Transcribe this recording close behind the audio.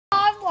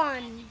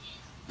one.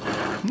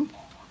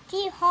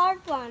 The hard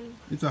one.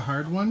 It's a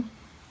hard one?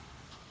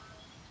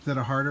 Is that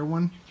a harder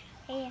one?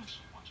 Yeah.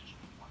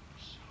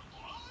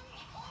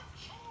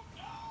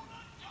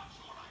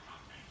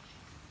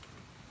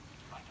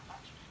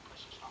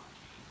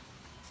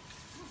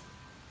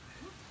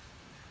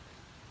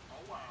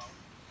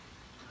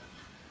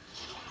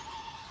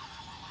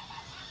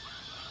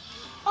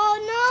 Oh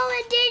no,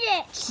 I did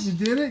it! You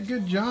did it?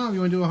 Good job. You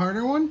want to do a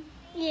harder one?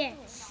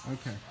 Yes.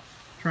 Okay.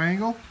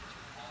 Triangle?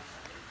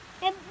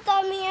 It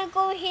got me to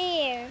go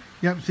here.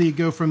 Yep, so you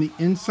go from the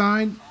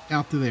inside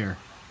out to there.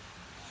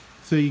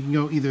 So you can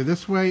go either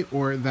this way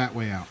or that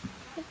way out.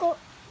 Go.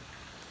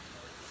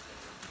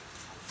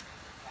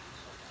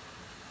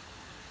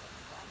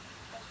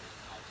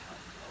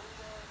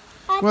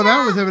 Well,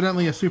 that was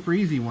evidently a super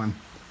easy one.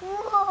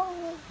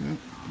 Whoa. Yep.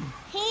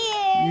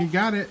 Here. You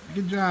got it.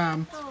 Good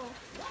job. Oh.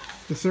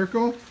 The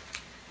circle?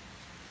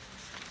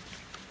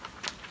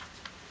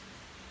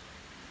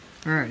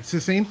 Alright, so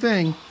same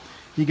thing.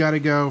 You got to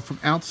go from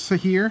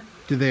outside here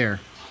to there.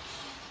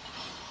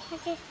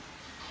 Okay.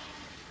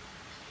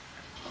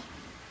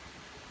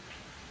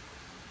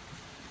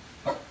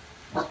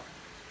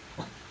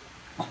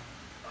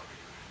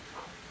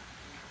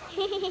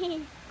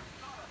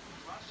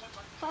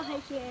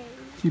 Oh, yay.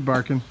 Keep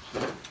barking.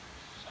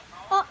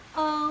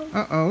 Uh-oh.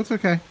 Uh-oh, it's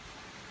okay.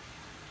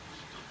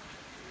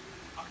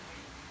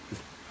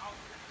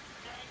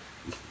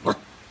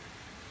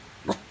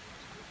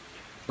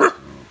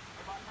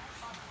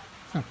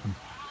 Stop him.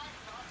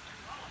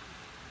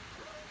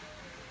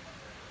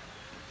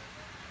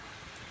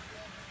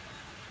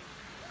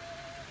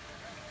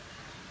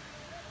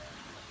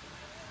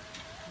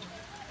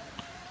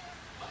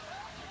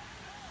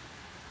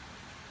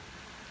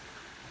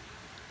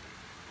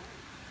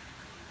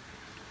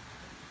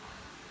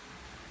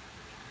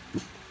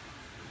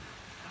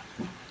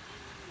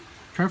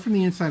 Try from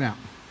the inside out.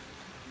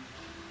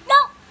 No,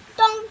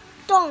 don't.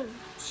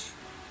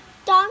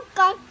 Don't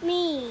got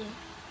me.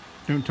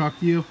 Don't talk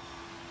to you.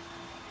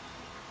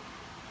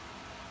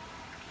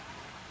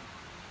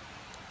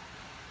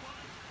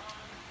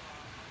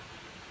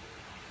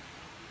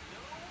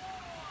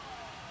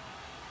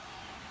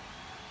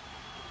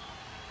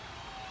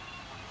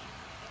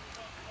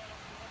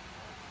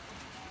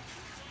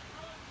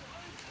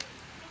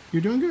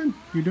 You're doing good.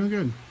 You're doing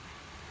good.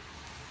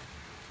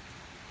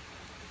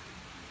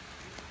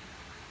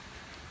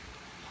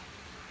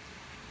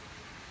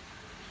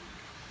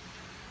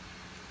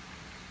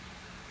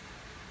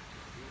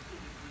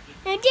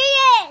 I did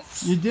it.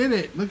 You did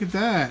it. Look at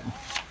that.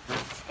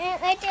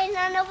 And I did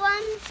another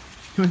one.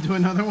 You want to do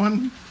another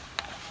one?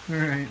 All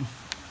right.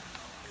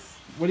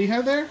 What do you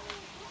have there?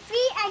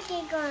 3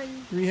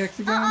 hexagons. 3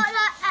 hexagons?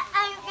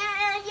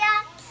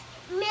 Yeah,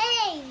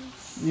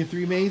 maze. You have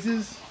 3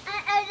 mazes?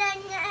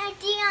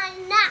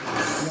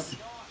 Nuts.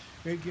 Yep.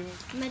 Very good.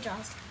 I'm gonna draw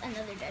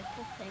another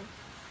Deadpool thing.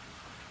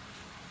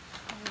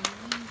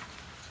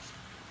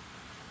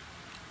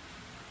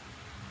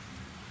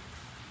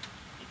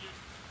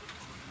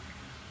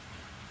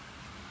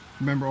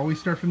 Remember, always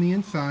start from the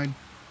inside.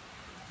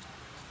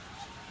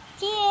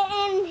 See it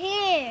in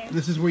here.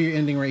 This is where you're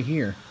ending right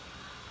here.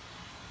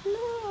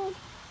 No.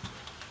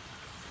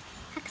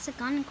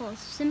 Hexagonal,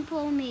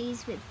 simple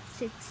maze with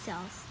 6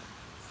 cells.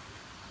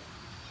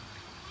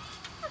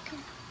 Okay.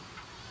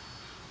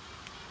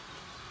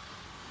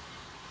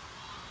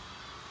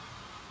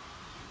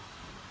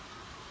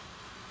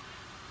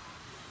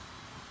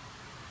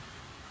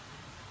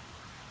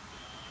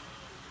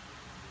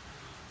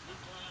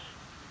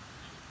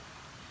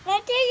 I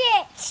did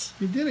it.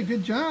 You did a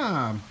good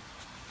job.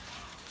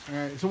 All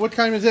right, so what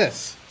kind is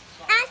this?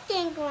 I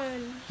think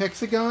one.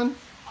 Hexagon?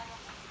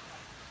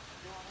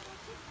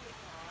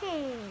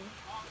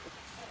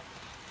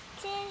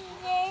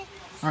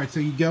 All right, so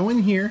you go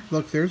in here.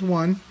 Look, there's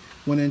one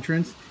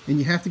entrance, and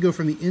you have to go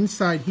from the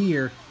inside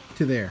here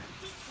to there.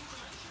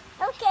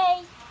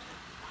 Okay.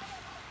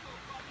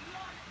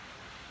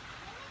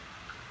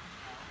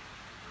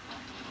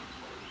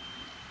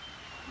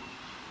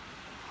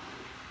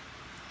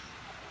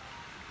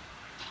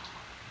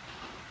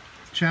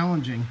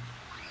 Challenging.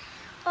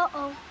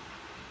 Uh-oh.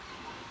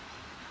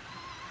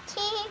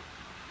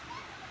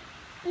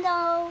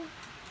 No.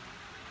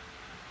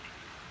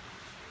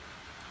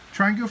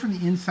 Try and go from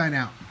the inside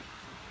out.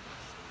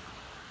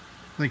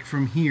 Like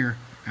from here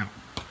out.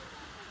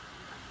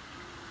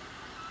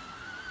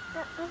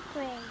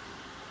 Okay.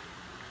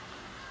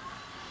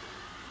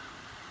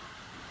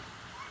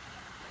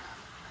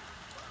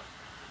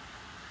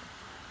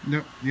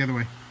 Nope, the other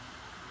way.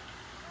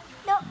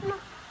 No.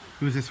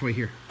 It was this way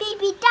here.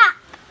 Baby duck.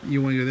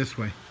 You want to go this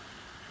way.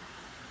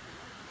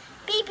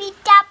 Baby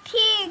duck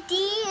here,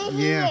 dear.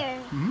 Yeah.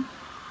 Here. Mm-hmm.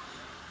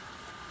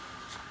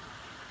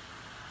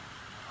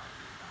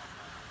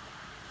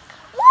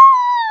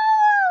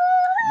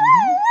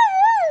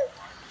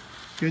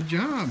 Good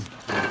job.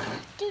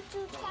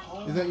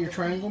 Is that your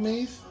triangle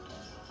maze?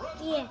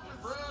 Yeah.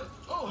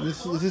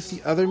 Is this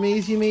the other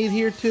maze you made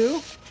here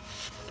too?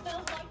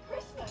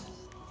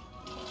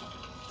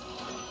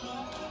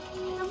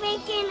 Over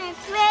making a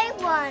square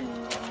one.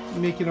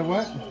 You making a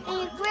what? And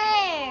a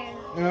square.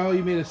 Oh,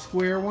 you made a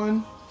square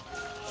one?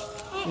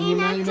 And, you're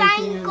a making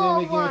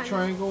triangle one. a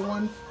triangle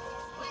one?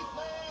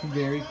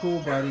 Very cool,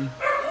 buddy.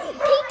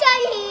 Pizza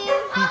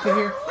here. Pizza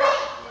here?